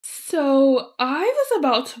So I was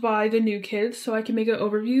about to buy the new kits so I can make an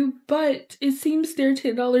overview, but it seems they're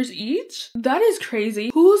 $10 each. That is crazy.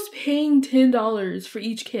 Who's paying $10 for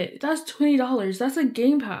each kit? That's $20. That's a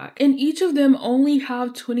game pack. And each of them only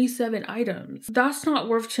have 27 items. That's not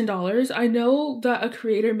worth $10. I know that a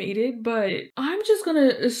creator made it, but I'm just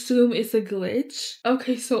gonna assume it's a glitch.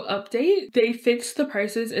 Okay, so update. They fixed the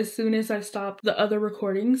prices as soon as I stopped the other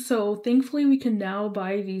recording, so thankfully we can now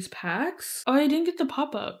buy these packs. Oh, I didn't get the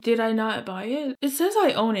pop-up. Did I not buy it? It says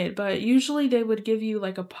I own it, but usually they would give you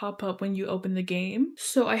like a pop-up when you open the game.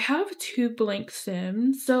 So I have 2 blank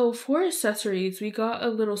sims. So for accessories, we got a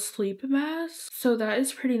little sleep mask. So that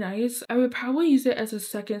is pretty nice. I would probably use it as a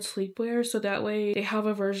second sleepwear, so that way they have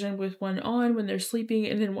a version with one on when they're sleeping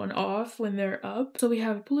and then one off when they're up. So we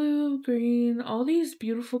have blue, green, all these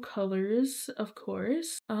beautiful colors, of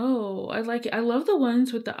course. Oh, I like it. I love the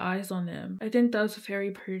ones with the eyes on them. I think that's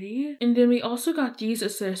very pretty. And then we also got these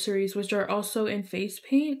accessories, which are also in face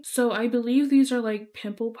paint. So I believe these are like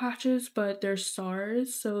pimple patches, but they're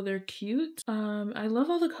stars, so they're cute. I love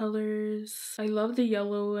all the colors. I love the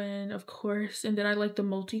yellow one, of course, and then I like the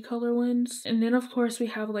multicolor ones. And then of course we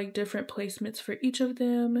have like different placements for each of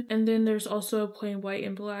them. And then there's also plain white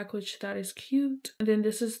and black, which that is cute. And then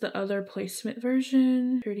this is the other placement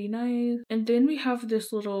version, pretty nice. And then we have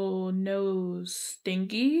this little nose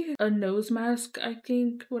thingy, a nose mask, I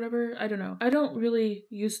think, whatever. I don't know. I don't really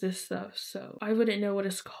use this stuff, so I wouldn't know what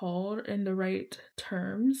it's called in the right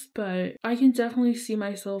terms, but I can definitely see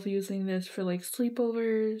myself using this for like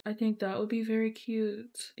sleepovers. I think that would be very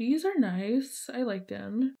cute. These are nice. I like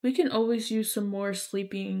them. We can always use some more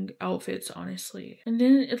sleeping outfits, honestly. And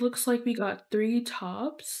then it looks like we got 3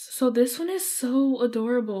 tops. So this one is so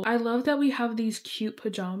adorable. I love that we have these cute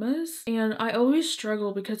pajamas, and I always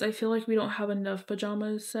struggle because I feel like we don't have enough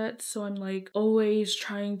pajama sets, so I'm like always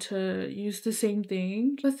trying to use the same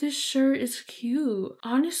thing. But this shirt is cute.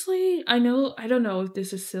 Honestly, I don't know if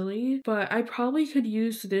this is silly, but I probably could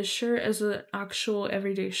use this shirt as an actual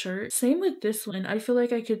everyday shirt. Same with this one. I feel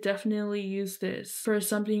like I could definitely use this for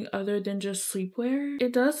something other than just sleepwear.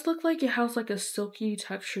 It does look like it has like a silky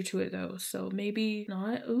texture to it though, so maybe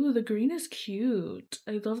not. Ooh, the green is cute.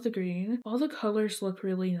 I love the green. All the colors look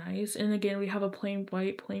really nice. And again, we have a plain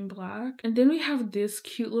white, plain black. And then we have this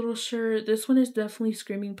cute little shirt. This one is definitely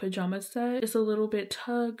screaming pajama set. It's a little bit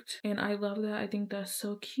tugged, and I love that. I think that's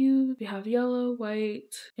so cute. We have yellow,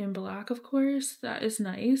 white, and black, of course. That is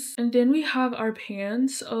nice. And then we have our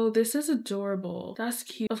pants. Oh, this is adorable. That's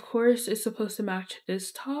cute. Of course, it's supposed to match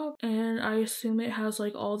this top, and I assume it has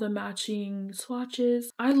like all the matching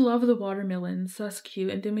swatches. I love the watermelons. That's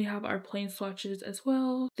cute. And then we have our plain swatches as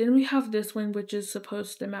well. Then we have this one, which is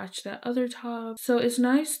supposed to match that other top. So it's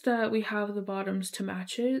nice that we have the bottoms to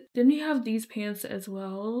match it. Then we have these pants as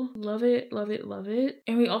well. Love it, love it, love it.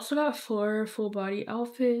 And we also got 4 full body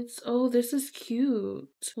outfits. Oh, this is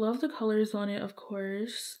cute. Love the colors on it, of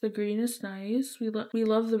course. The green is nice. We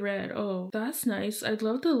love the red. Oh, that's nice. I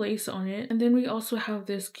love the lace on it. And then we also have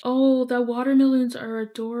this. Oh, the watermelons are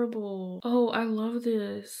adorable. Oh, I love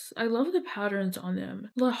this. I love the patterns on them.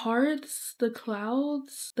 The hearts, the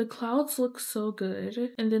clouds. The clouds look so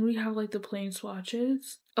good. And then we have like the plain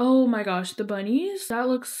swatches. Oh my gosh, the bunnies? That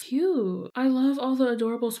looks cute. I love all the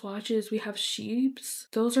adorable swatches. We have sheeps.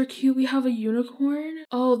 Those are cute. We have a unicorn.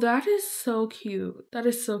 Oh, that is so cute. That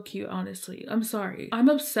is so cute, honestly. I'm sorry. I'm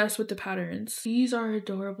obsessed with the patterns. These are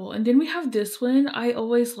adorable. And then we have this one. I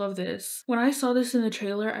always love this. When I saw this in the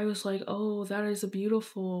trailer, I was like, oh, that is a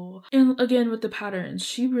beautiful. And again, with the patterns,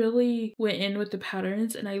 she really went in with the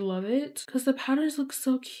patterns, and I love it because the patterns look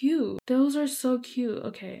so cute. Those are so cute.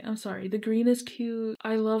 Okay, I'm sorry. The green is cute.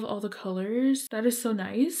 I love all the colors. That is so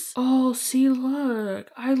nice. Oh, see,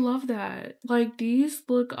 look. I love that. Like, these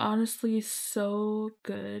look honestly so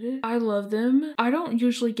good. I love them. I don't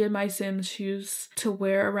usually give my Sims shoes to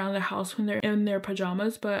wear around the house when they're in their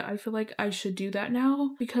pajamas, but I feel like I should do that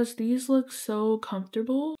now because these look so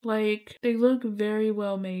comfortable. Like, they look very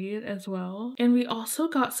well made as well. And we also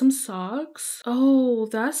got some socks. Oh,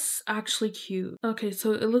 that's actually cute. Okay,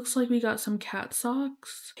 so it looks like we got some cat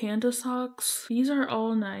socks, panda socks. These are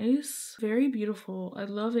all nice. Very beautiful. I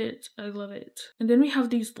love it. I love it. And then we have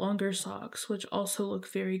these longer socks, which also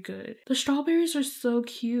look very good. The strawberries are so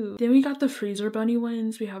cute. Then we got the freezer bunny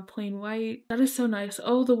ones. We have plain white. That is so nice.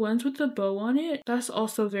 Oh, the ones with the bow on it. That's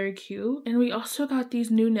also very cute. And we also got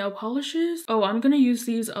these new nail polishes. Oh, I'm gonna use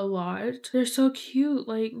these a lot. They're so cute.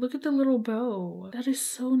 Like, look at the little bow. That is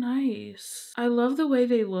so nice. I love the way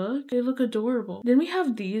they look. They look adorable. Then we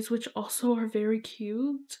have these, which also are very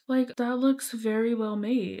cute. Like, that looks very well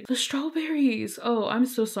made. The strawberries. Oh, I'm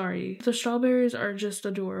so sorry. The strawberries are just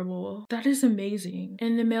adorable. That is amazing.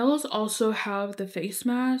 And the males also have the face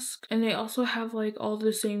mask, and they also have like all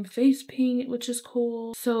the same face paint, which is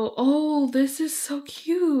cool. So, oh, this is so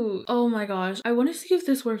cute. Oh my gosh. I want to see if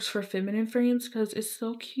this works for feminine frames because it's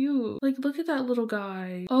so cute. Like, look at that little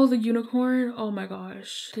guy. Oh, the unicorn. Oh my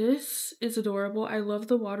gosh. This is adorable. I love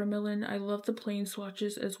the watermelon. I love the plain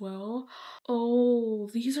swatches as well. Oh,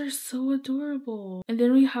 these are so adorable. And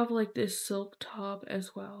then we have like this silk top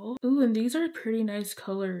as well. Ooh, and these are pretty nice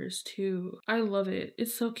colors too. I love it.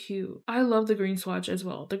 It's so cute. I love the green swatch as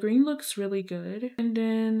well. The green looks really good. And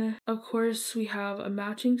then of course we have a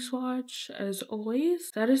matching swatch as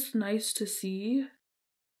always. That is nice to see.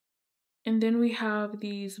 And then we have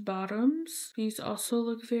these bottoms. These also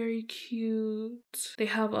look very cute. They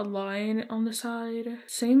have a line on the side.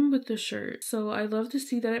 Same with the shirt. So I love to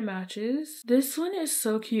see that it matches. This one is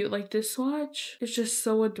so cute. Like this swatch is just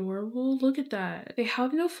so adorable. Look at that. They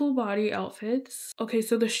have no full body outfits. Okay,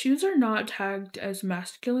 so the shoes are not tagged as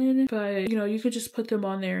masculine, but you know, you could just put them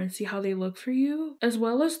on there and see how they look for you. As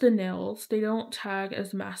well as the nails. They don't tag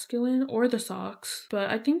as masculine, or the socks,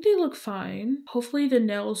 but I think they look fine. Hopefully the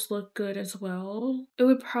nails look good as well. It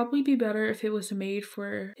would probably be better if it was made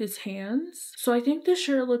for his hands. So I think this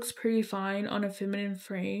shirt looks pretty fine on a feminine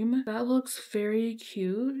frame. That looks very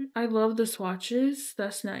cute. I love the swatches.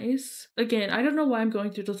 That's nice. Again, I don't know why I'm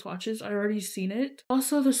going through the swatches. I already seen it.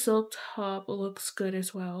 Also, the silk top looks good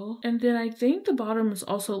as well. And then I think the bottoms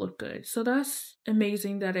also look good. So that's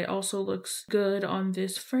amazing that it also looks good on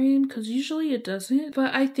this frame because usually it doesn't.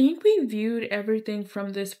 But I think we viewed everything from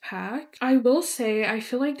this pack. I will say I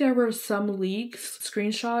feel like there were some leaks,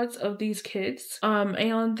 screenshots of these kits,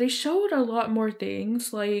 and they showed a lot more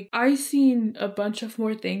things. Like I seen a bunch of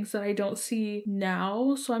more things that I don't see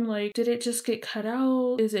now, so I'm like, did it just get cut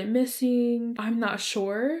out? Is it missing? I'm not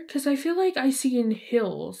sure because I feel like I see in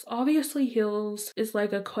heels. Obviously heels is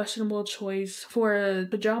like a questionable choice for a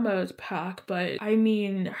pajamas pack, but I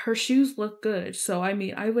mean her shoes look good, so I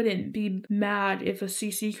mean I wouldn't be mad if a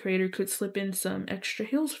CC creator could slip in some extra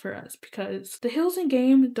heels for us because the heels in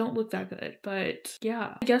game don't look that good. But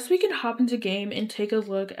yeah, I guess we can hop into game and take a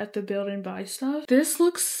look at the build and buy stuff. This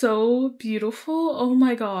looks so beautiful. Oh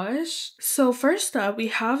my gosh. So first up, we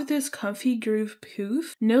have this comfy groove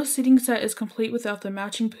poof. No sitting set is complete without the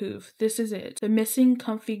matching poof. This is it, the missing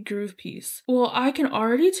comfy groove piece. Well, I can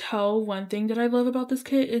already tell one thing that I love about this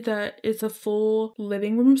kit is that it's a full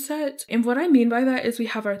living room set. And what I mean by that is we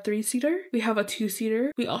have our 3-seater, we have a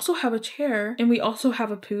 2-seater, we also have a chair, and we also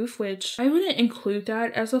have a poof, which I wouldn't include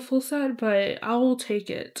that as a full set, but I'll take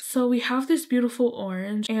it. So we have this beautiful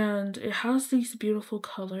orange and it has these beautiful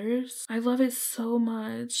colors. I love it so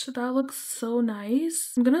much. That looks so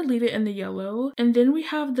nice. I'm gonna leave it in the yellow. And then we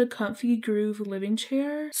have the comfy groove living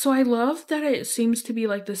chair. So I love that it seems to be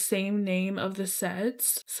like the same name of the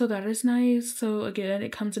sets. So that is nice. So again,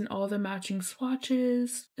 it comes in all the matching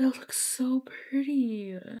swatches. It looks so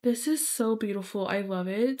pretty. This is so beautiful. I love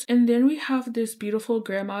it. And then we have this beautiful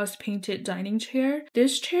grandma's painted dining chair.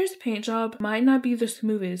 This chair's paint job might not be the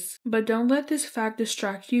smoothest, but don't let this fact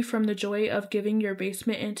distract you from the joy of giving your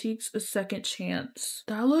basement antiques a second chance.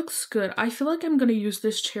 That looks good. I feel like I'm gonna use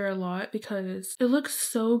this chair a lot because it looks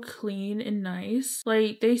so clean and nice.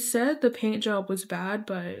 Like they said the paint job was bad,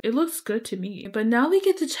 but it looks good to me. But now we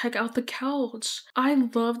get to check out the couch. I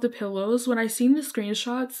love the pillows. When I seen the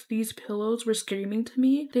screenshots, these pillows were screaming to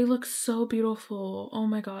me. They look so beautiful. Oh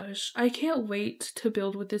my gosh. I can't wait to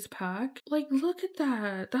build with this pack. Like look at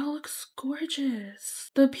that. That looks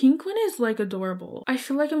gorgeous. The pink one is like adorable. I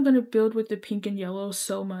feel like I'm gonna build with the pink and yellow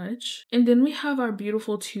so much. And then we have our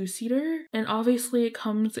beautiful 2-seater, and obviously it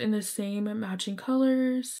comes in the same matching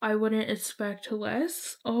colors. I wouldn't expect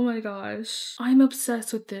less. Oh my gosh. I'm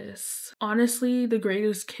obsessed with this. Honestly, the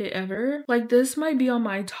greatest kit ever. Like this might be on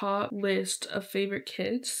my top list of favorite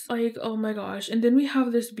kits. Like oh my gosh. And then we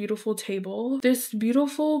have this beautiful table. This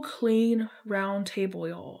beautiful clean round table,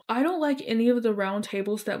 y'all. I don't like any of the round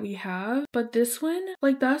tables that we have, but this one,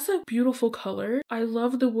 like that's a beautiful color. I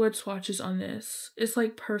love the wood swatches on this. It's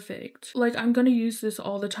like perfect. Like I'm gonna use this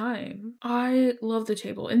all the time. I love the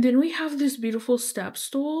table. And then we have this beautiful step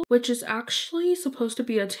stool, which is actually supposed to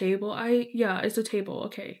be a table. Yeah, it's a table,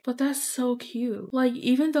 okay. But that's so cute. Like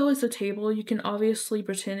even though it's a table, you can obviously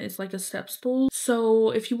pretend it's like a step stool.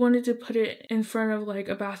 So if you wanted to put it in front of like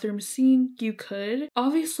a bathroom sink, you could.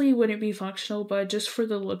 Obviously it wouldn't be functional, but just for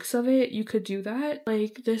the looks of it, you could do that.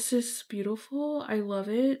 Like This is beautiful. I love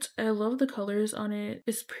it. I love the colors on it.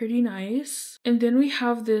 It's pretty nice. And then we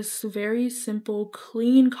have this very simple,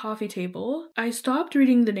 clean coffee table. I stopped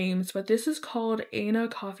reading the names, but this is called Anna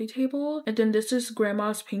Coffee Table. And then this is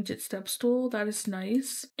Grandma's Painted Step Stool. That is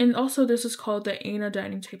nice. And also this is called the Anna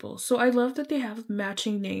Dining Table. So I love that they have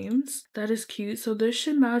matching names. That is cute. So this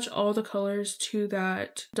should match all the colors to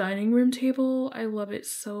that dining room table. I love it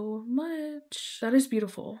so much. That is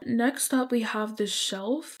beautiful. Next up, we have this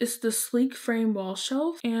shelf. It's the sleek frame wall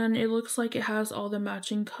shelf, and it looks like it has all the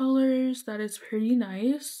matching colors. That is pretty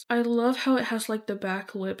nice. I love how it has like the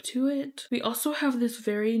back lip to it. We also have this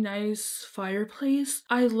very nice fireplace.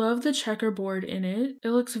 I love the checkerboard in it. It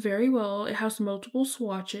looks very well. It has multiple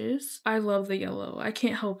swatches. I love the yellow. I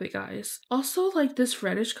can't help it, guys. Also, like, this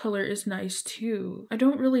reddish color is nice too. I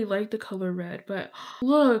don't really like the color red, but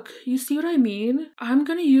look, you see what I mean? I'm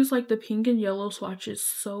gonna use like the pink and yellow swatches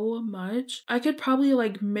so much. I could probably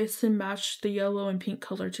like mix and match the yellow and pink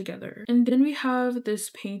color together. And then we have this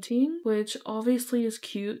painting, which obviously is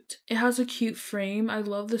cute. It has a cute frame. I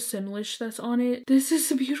love the simlish that's on it. This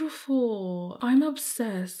is beautiful. I'm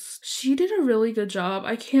obsessed. She did a really good job.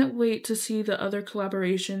 I can't wait to see the other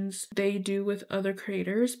collaborations they do with other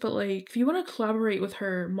creators, but like, if you want to collaborate with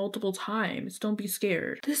her multiple times, don't be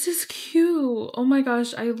scared. This is cute. Oh my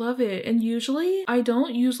gosh, I love it. And usually I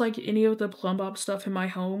don't use like any of the Plum Bob stuff in my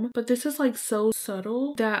home, but this is like so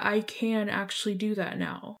subtle that I can actually do that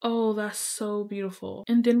now. Oh, that's so beautiful.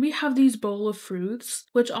 And then we have these bowl of fruits,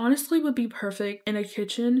 which honestly would be perfect in a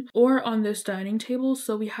kitchen or on this dining table.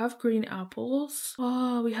 So we have green apples.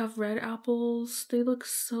 Oh, we have red apples. They look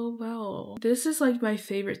so well. This is like my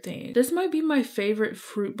favorite thing. This might be my favorite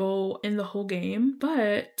fruit bowl in the whole game,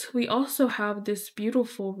 but we also have this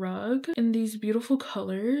beautiful rug in these beautiful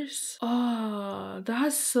colors. Oh,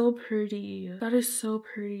 that's so pretty. That is so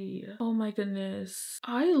pretty. Oh my goodness.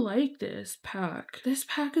 I like this pack. This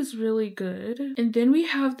pack is really good. And then we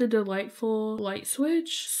have the delightful light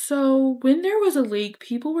switch. So when there was a leak,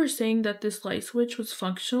 people were saying that this light switch was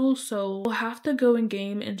functional, so we'll have to go in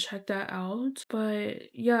game and check that out.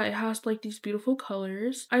 But yeah, it has like these beautiful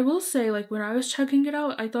colors. I will say, like, when I was checking it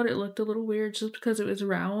out, I thought it looked a little weird just because it was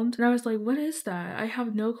round. And I was like, what is that? I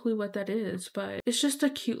have no clue what that is, but it's just a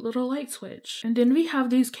cute little light switch. And then we have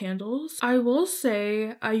these candles. I will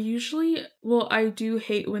say, I do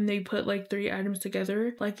hate when they put like 3 items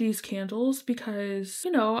together, like these candles, because,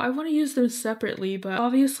 you know, I want to use them separately, but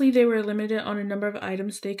obviously they were limited on a number of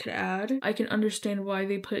items they could add. I can understand why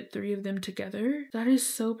they put 3 of them together. That is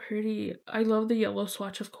so pretty. I love the yellow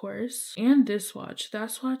swatch, of course, and this swatch.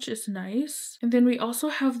 That swatch is nice. And then we also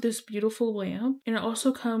have this beautiful lamp, and it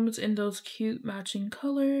also comes in those cute matching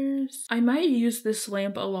colors. I might use this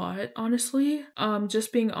lamp a lot, honestly,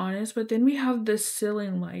 just being honest. But then we have this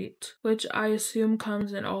ceiling light, which I assume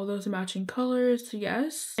comes in all those matching colors.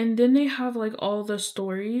 Yes. And then they have like all the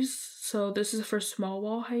stories. So this is for small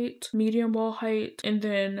wall height, medium wall height, and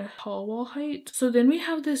then tall wall height. So then we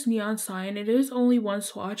have this neon sign. It is only 1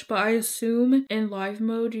 swatch, but I assume in live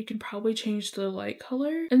mode you can probably change the light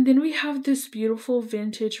color. And then we have this beautiful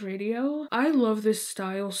vintage radio. I love this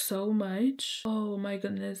style so much. Oh my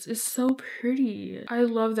goodness, it's so pretty. I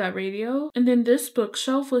love that radio. And then this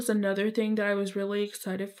bookshelf was another thing that I was really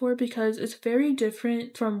excited for because it's very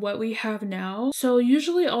different from what we have now. So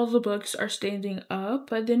usually all the books are standing up,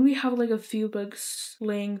 but then we have like a few books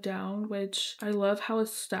laying down, which I love how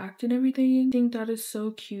it's stacked and everything. I think that is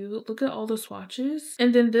so cute. Look at all the swatches.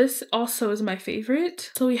 And then this also is my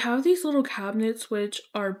favorite. So we have these little cabinets which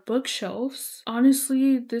are bookshelves.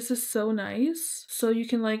 Honestly, this is so nice. So you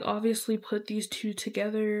can like obviously put these 2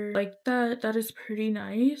 together like that. That is pretty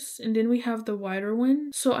nice. And then we have the wider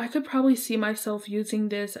one. So I could probably see myself using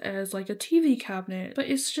this as like a TV cabinet, but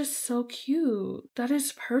it's just so cute. That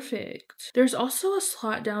is perfect. There's also a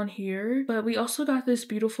slot down here, but we also got this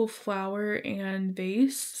beautiful flower and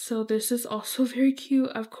vase. So this is also very cute.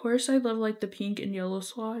 Of course, I love like the pink and yellow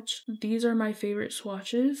swatch. These are my favorite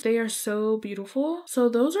swatches. They are so beautiful. So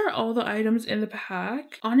those are all the items in the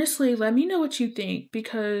pack. Honestly, let me know what you think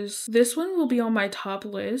because this one will be on my top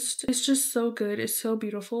list. It's just so good. It's so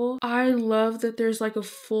beautiful. I love that there's like a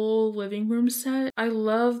full living room set. I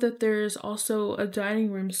love that there's also a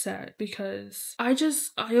dining room set because I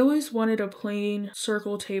always wanted a plain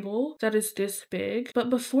circle table heel that is this big. But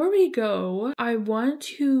before we go, I want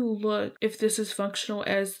to look if this is functional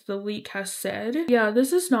as the leak has said. Yeah,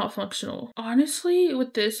 this is not functional. Honestly,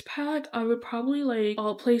 with this pack, I would probably like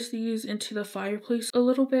I'll place these into the fireplace a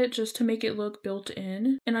little bit just to make it look built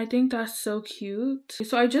in. And I think that's so cute.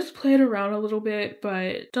 So I just played around a little bit,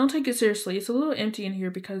 but don't take it seriously. It's a little empty in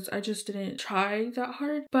here because I just didn't try that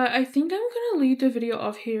hard. But I think I'm gonna leave the video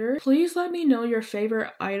off here. Please let me know your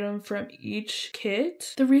favorite item from each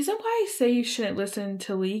kit. The reason why I say you shouldn't listen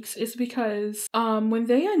to leaks is because when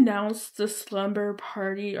they announced the slumber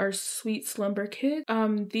party or sweet slumber kit,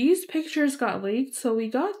 these pictures got leaked, so we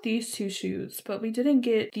got these two shoes, but we didn't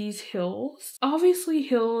get these heels. Obviously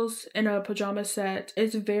heels in a pajama set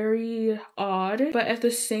is very odd, but at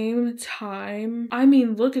the same time, I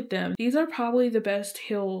mean, look at them. These are probably the best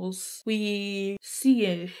heels we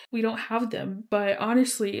see. We don't have them, but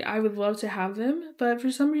honestly, I would love to have them, but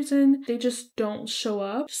for some reason, they just don't show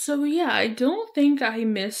up. So yeah, I don't think I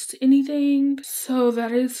missed anything, so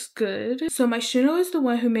that is good. So my Shino is the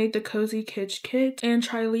one who made the Cozy Kitsch kit, and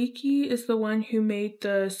Triliki is the one who made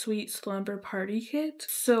the Sweet Slumber Party kit.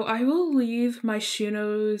 So I will leave my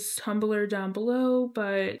Shino's Tumblr down below,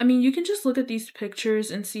 but I mean, you can just look at these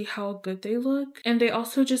pictures and see how good they look. And they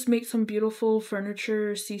also just make some beautiful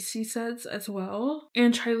furniture CC sets as well.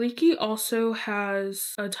 And Triliki also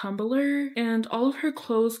has a Tumblr, and all of her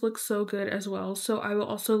clothes look so good as well. So I will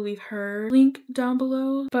also leave her link down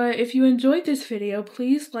below. But if you enjoyed this video,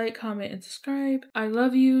 please like, comment, and subscribe. I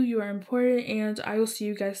love you, you are important, and I will see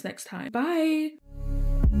you guys next time. Bye!